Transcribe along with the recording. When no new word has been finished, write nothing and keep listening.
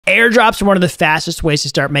Airdrops are one of the fastest ways to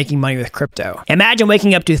start making money with crypto. Imagine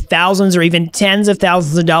waking up to thousands or even tens of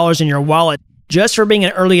thousands of dollars in your wallet just for being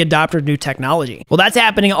an early adopter of new technology. Well, that's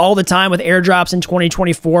happening all the time with airdrops in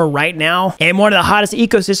 2024 right now. And one of the hottest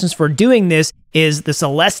ecosystems for doing this is the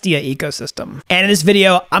Celestia ecosystem. And in this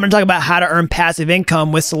video, I'm gonna talk about how to earn passive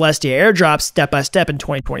income with Celestia Airdrops step by step in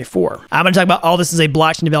 2024. I'm gonna talk about all this as a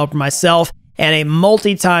blockchain developer myself and a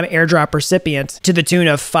multi-time airdrop recipient to the tune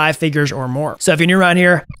of 5 figures or more. So if you're new around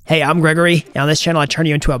here, hey, I'm Gregory, and on this channel, I turn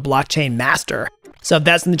you into a blockchain master. So if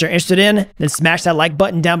that's something that you're interested in, then smash that like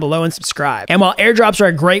button down below and subscribe. And while airdrops are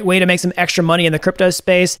a great way to make some extra money in the crypto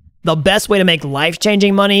space, the best way to make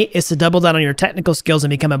life-changing money is to double down on your technical skills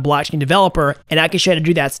and become a blockchain developer. And I can show you how to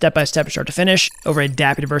do that step by step, start to finish, over at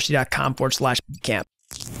dappuniversity.com/bootcamp.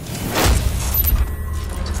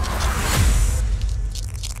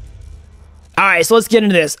 All right, so let's get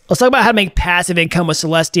into this. Let's talk about how to make passive income with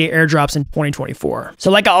Celestia Airdrops in 2024.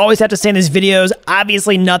 So like I always have to say in these videos,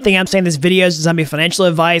 obviously nothing I'm saying in these videos is gonna be financial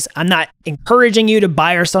advice. I'm not encouraging you to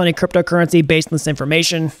buy or sell any cryptocurrency based on this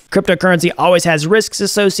information. Cryptocurrency always has risks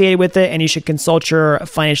associated with it, and you should consult your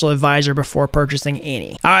financial advisor before purchasing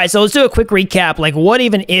any. All right, so let's do a quick recap. Like, what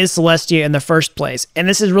even is Celestia in the first place? And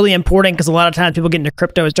this is really important because a lot of times people get into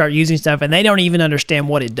crypto and start using stuff and they don't even understand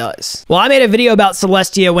what it does. Well, I made a video about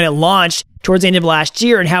Celestia when it launched towards the end of last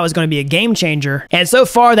year and how it's going to be a game changer. And so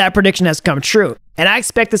far, that prediction has come true. And I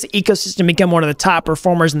expect this ecosystem to become one of the top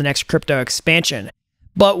performers in the next crypto expansion.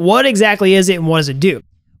 But what exactly is it and what does it do?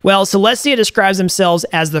 Well, Celestia describes themselves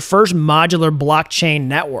as the first modular blockchain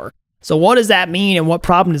network. So what does that mean and what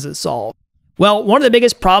problem does it solve? Well, one of the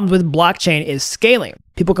biggest problems with blockchain is scaling.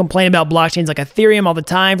 People complain about blockchains like Ethereum all the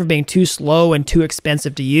time for being too slow and too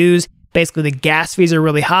expensive to use. Basically, the gas fees are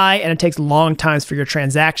really high and it takes long times for your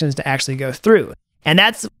transactions to actually go through. And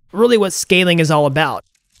that's really what scaling is all about.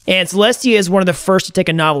 And Celestia is one of the first to take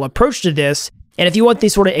a novel approach to this. And if you want the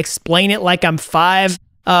sort of explain it like I'm 5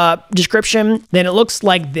 description, then it looks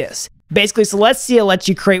like this. Basically, Celestia lets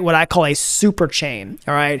you create what I call a super chain,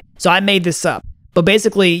 all right? So I made this up. But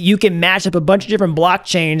basically, you can match up a bunch of different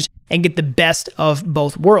blockchains and get the best of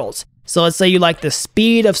both worlds. So let's say you like the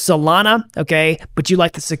speed of Solana, okay, but you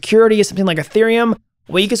like the security of something like Ethereum.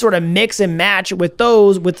 Well, you can sort of mix and match with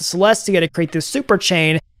those with the Celestia to create this super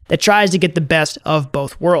chain that tries to get the best of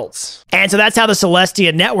both worlds. And so that's how the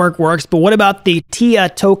Celestia network works. But what about the TIA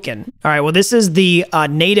token? All right, well, this is the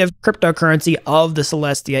native cryptocurrency of the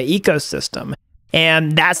Celestia ecosystem.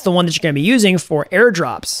 And that's the one that you're going to be using for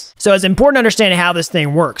airdrops. So it's important to understand how this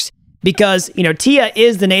thing works. Because, you know, TIA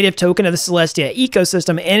is the native token of the Celestia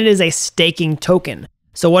ecosystem, and it is a staking token.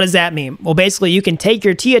 So what does that mean? Well, basically, you can take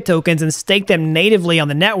your TIA tokens and stake them natively on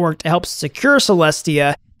the network to help secure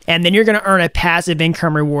Celestia, and then you're going to earn a passive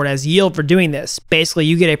income reward as yield for doing this. Basically,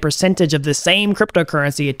 you get a percentage of the same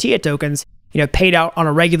cryptocurrency, TIA tokens, you know, paid out on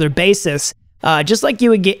a regular basis, just like you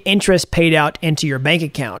would get interest paid out into your bank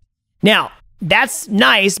account. Now, that's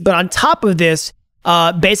nice, but on top of this,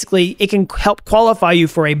 basically, it can help qualify you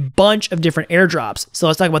for a bunch of different airdrops. So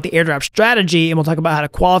let's talk about the airdrop strategy, and we'll talk about how to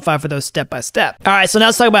qualify for those step by step. All right, so now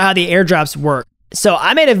let's talk about how the airdrops work. So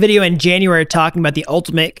I made a video in January talking about the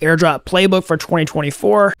ultimate airdrop playbook for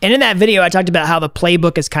 2024. And in that video, I talked about how the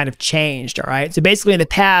playbook has kind of changed, all right? So basically in the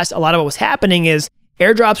past, a lot of what was happening is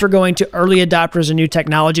airdrops were going to early adopters of new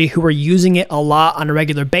technology who were using it a lot on a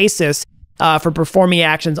regular basis for performing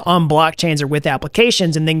actions on blockchains or with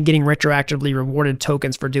applications and then getting retroactively rewarded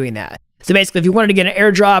tokens for doing that. So basically, if you wanted to get an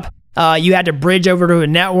airdrop, you had to bridge over to a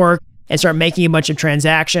network and start making a bunch of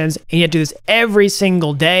transactions. And you had to do this every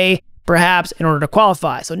single day, perhaps, in order to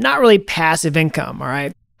qualify. So not really passive income, all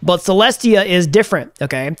right? But Celestia is different,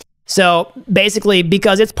 okay? So basically,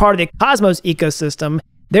 because it's part of the Cosmos ecosystem,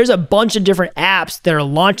 there's a bunch of different apps that are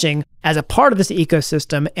launching as a part of this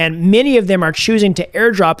ecosystem, and many of them are choosing to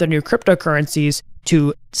airdrop their new cryptocurrencies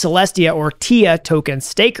to Celestia or TIA token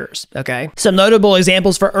stakers, okay? Some notable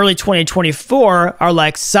examples for early 2024 are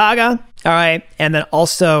like Saga, all right, and then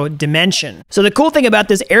also Dimension. So the cool thing about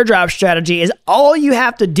this airdrop strategy is all you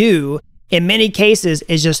have to do in many cases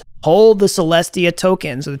is just hold the Celestia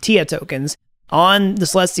tokens or the TIA tokens on the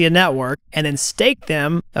Celestia network and then stake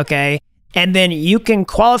them, okay? And then you can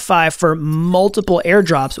qualify for multiple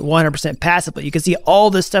airdrops 100% passively. You can see all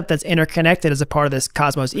the stuff that's interconnected as a part of this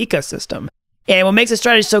Cosmos ecosystem. And what makes the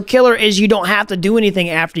strategy so killer is you don't have to do anything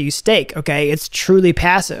after you stake, okay? It's truly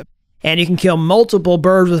passive. And you can kill multiple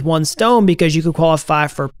birds with one stone because you can qualify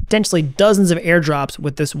for potentially dozens of airdrops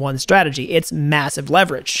with this one strategy. It's massive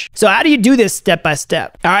leverage. So how do you do this step by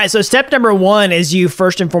step? All right, so step number 1 is you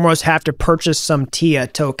first and foremost have to purchase some TIA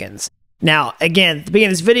tokens. Now, again, at the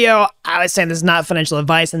beginning of this video, I was saying this is not financial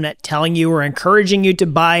advice. I'm not telling you or encouraging you to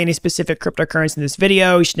buy any specific cryptocurrency in this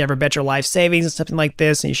video. You should never bet your life savings on something like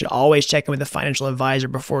this, and you should always check in with a financial advisor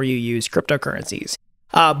before you use cryptocurrencies.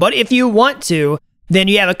 But if you want to, then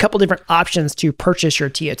you have a couple different options to purchase your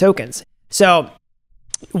TIA tokens. So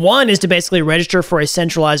one is to basically register for a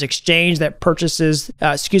centralized exchange that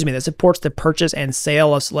that supports the purchase and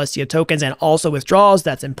sale of Celestia tokens and also withdrawals.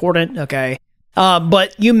 That's important, okay?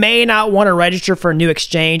 But you may not want to register for a new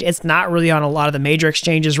exchange. It's not really on a lot of the major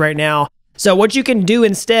exchanges right now. So what you can do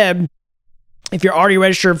instead, if you're already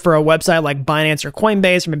registered for a website like Binance or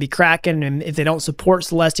Coinbase or maybe Kraken, and if they don't support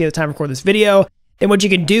Celestia at the time of recording this video, then what you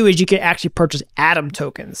can do is you can actually purchase Atom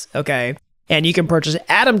tokens, okay? And you can purchase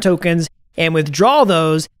Atom tokens and withdraw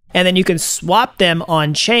those, and then you can swap them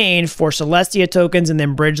on chain for Celestia tokens and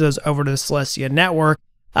then bridge those over to the Celestia network,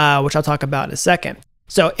 which I'll talk about in a second.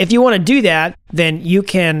 So if you want to do that, then you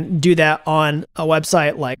can do that on a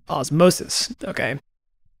website like Osmosis, okay?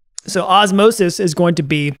 So Osmosis is going to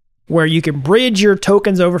be where you can bridge your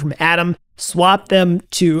tokens over from Atom, swap them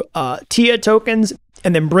to TIA tokens,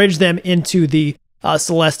 and then bridge them into the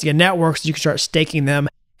Celestia network so you can start staking them.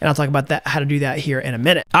 And I'll talk about that, how to do that here in a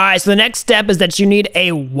minute. All right, so the next step is that you need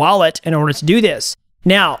a wallet in order to do this.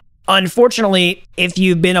 Now, unfortunately, if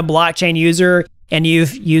you've been a blockchain user and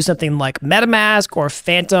you've used something like MetaMask or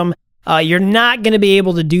Phantom, you're not going to be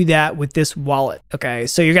able to do that with this wallet, okay?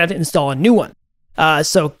 So you're going to have to install a new one.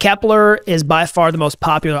 So Kepler is by far the most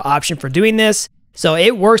popular option for doing this. So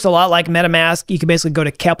it works a lot like MetaMask. You can basically go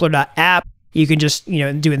to kepler.app. You can just,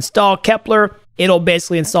 do install Kepler. It'll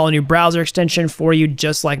basically install a new browser extension for you,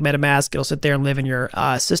 just like MetaMask. It'll sit there and live in your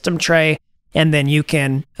system tray. And then you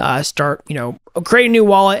can start, creating a new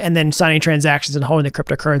wallet and then signing transactions and holding the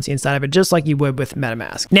cryptocurrency inside of it, just like you would with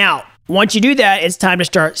MetaMask. Now, once you do that, it's time to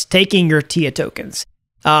start staking your TIA tokens.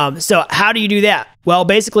 So how do you do that? Well,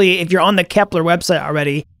 basically, if you're on the Kepler website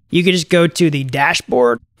already, you can just go to the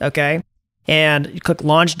dashboard, okay? And you click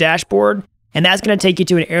Launch Dashboard. And that's going to take you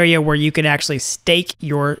to an area where you can actually stake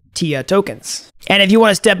your TIA tokens. And if you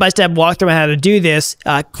want a step-by-step walkthrough on how to do this,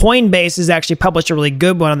 Coinbase has actually published a really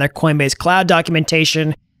good one on their Coinbase Cloud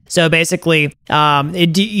documentation. So basically,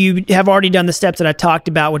 you have already done the steps that I talked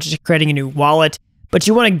about, which is creating a new wallet. But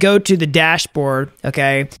you want to go to the dashboard,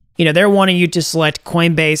 okay? They're wanting you to select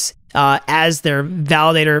Coinbase as their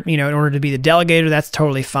validator, in order to be the delegator. That's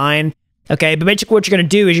totally fine, okay? But basically what you're going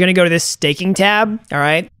to do is you're going to go to this staking tab, all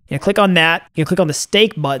right? You click on that. You click on the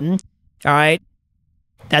stake button. All right.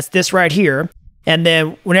 That's this right here. And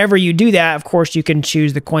then whenever you do that, of course, you can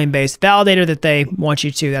choose the Coinbase validator that they want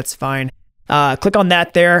you to. That's fine. Click on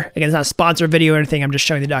that there. Again, it's not a sponsored video or anything. I'm just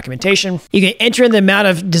showing the documentation. You can enter in the amount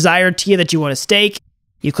of desired TIA that you want to stake.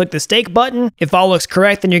 You click the stake button. If all looks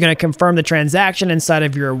correct, then you're going to confirm the transaction inside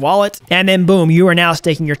of your wallet. And then boom, you are now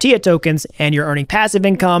staking your TIA tokens and you're earning passive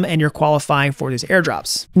income and you're qualifying for these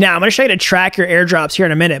airdrops. Now, I'm going to show you to track your airdrops here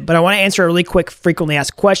in a minute, but I want to answer a really quick frequently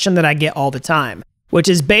asked question that I get all the time, which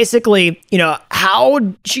is basically, how,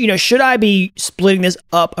 should I be splitting this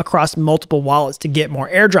up across multiple wallets to get more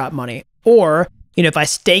airdrop money? Or, if I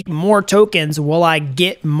stake more tokens, will I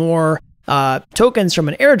get more tokens from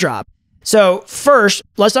an airdrop? So first,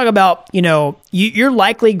 let's talk about, you're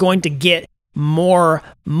likely going to get more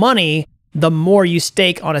money the more you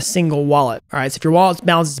stake on a single wallet. All right, so if your wallet's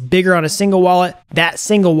balance is bigger on a single wallet, that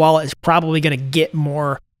single wallet is probably going to get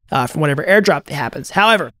more from whatever airdrop that happens.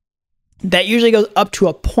 However, that usually goes up to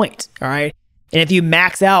a point, all right? And if you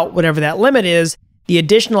max out whatever that limit is, the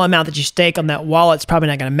additional amount that you stake on that wallet is probably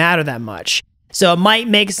not going to matter that much. So it might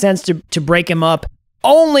make sense to break them up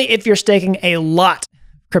only if you're staking a lot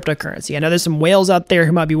cryptocurrency. I know there's some whales out there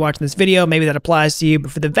who might be watching this video. Maybe that applies to you,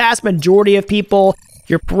 but for the vast majority of people,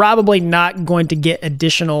 you're probably not going to get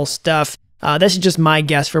additional stuff. This is just my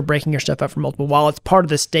guess for breaking your stuff up from multiple wallets. Part of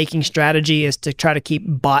the staking strategy is to try to keep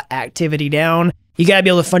bot activity down. You got to be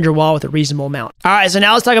able to fund your wallet with a reasonable amount. All right, so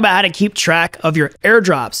now let's talk about how to keep track of your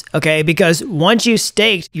airdrops, okay? Because once you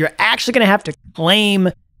staked, you're actually going to have to claim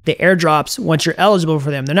the airdrops once you're eligible for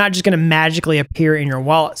them. They're not just going to magically appear in your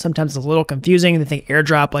wallet. Sometimes it's a little confusing. They think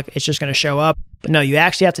airdrop, like it's just going to show up. But no, you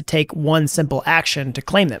actually have to take one simple action to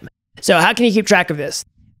claim them. So how can you keep track of this?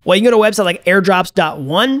 Well, you can go to a website like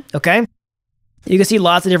airdrops.one, okay? You can see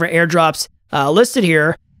lots of different airdrops listed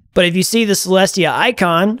here. But if you see the Celestia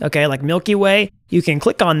icon, okay, like Milky Way, you can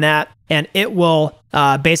click on that and it will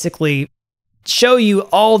basically show you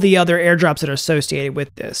all the other airdrops that are associated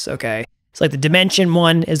with this, okay? So like the Dimension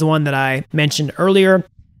one is the one that I mentioned earlier.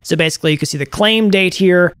 So basically you can see the claim date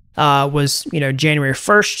here was, January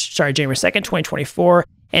 2nd, 2024.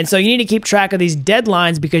 And so you need to keep track of these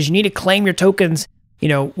deadlines because you need to claim your tokens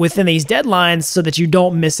within these deadlines so that you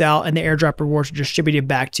don't miss out and the airdrop rewards are distributed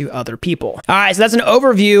back to other people. All right, so that's an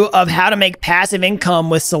overview of how to make passive income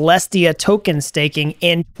with Celestia token staking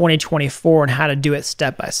in 2024 and how to do it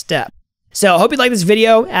step by step. So I hope you like this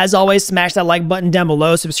video. As always, smash that like button down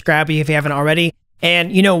below, subscribe if you haven't already.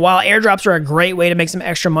 And, while airdrops are a great way to make some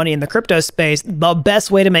extra money in the crypto space, the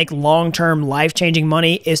best way to make long-term life-changing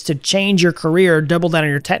money is to change your career, double down on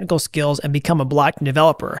your technical skills, and become a blockchain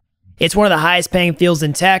developer. It's one of the highest paying fields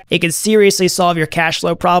in tech. It can seriously solve your cash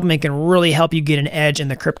flow problem and can really help you get an edge in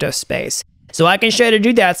the crypto space. So I can show you how to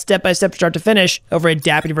do that step by step, start to finish, over at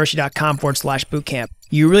dappuniversity.com/bootcamp.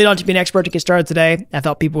 You really don't have to be an expert to get started today. I've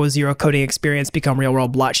helped people with zero coding experience become real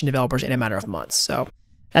world blockchain developers in a matter of months. So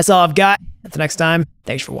that's all I've got. Until next time,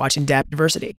 thanks for watching Dapp University.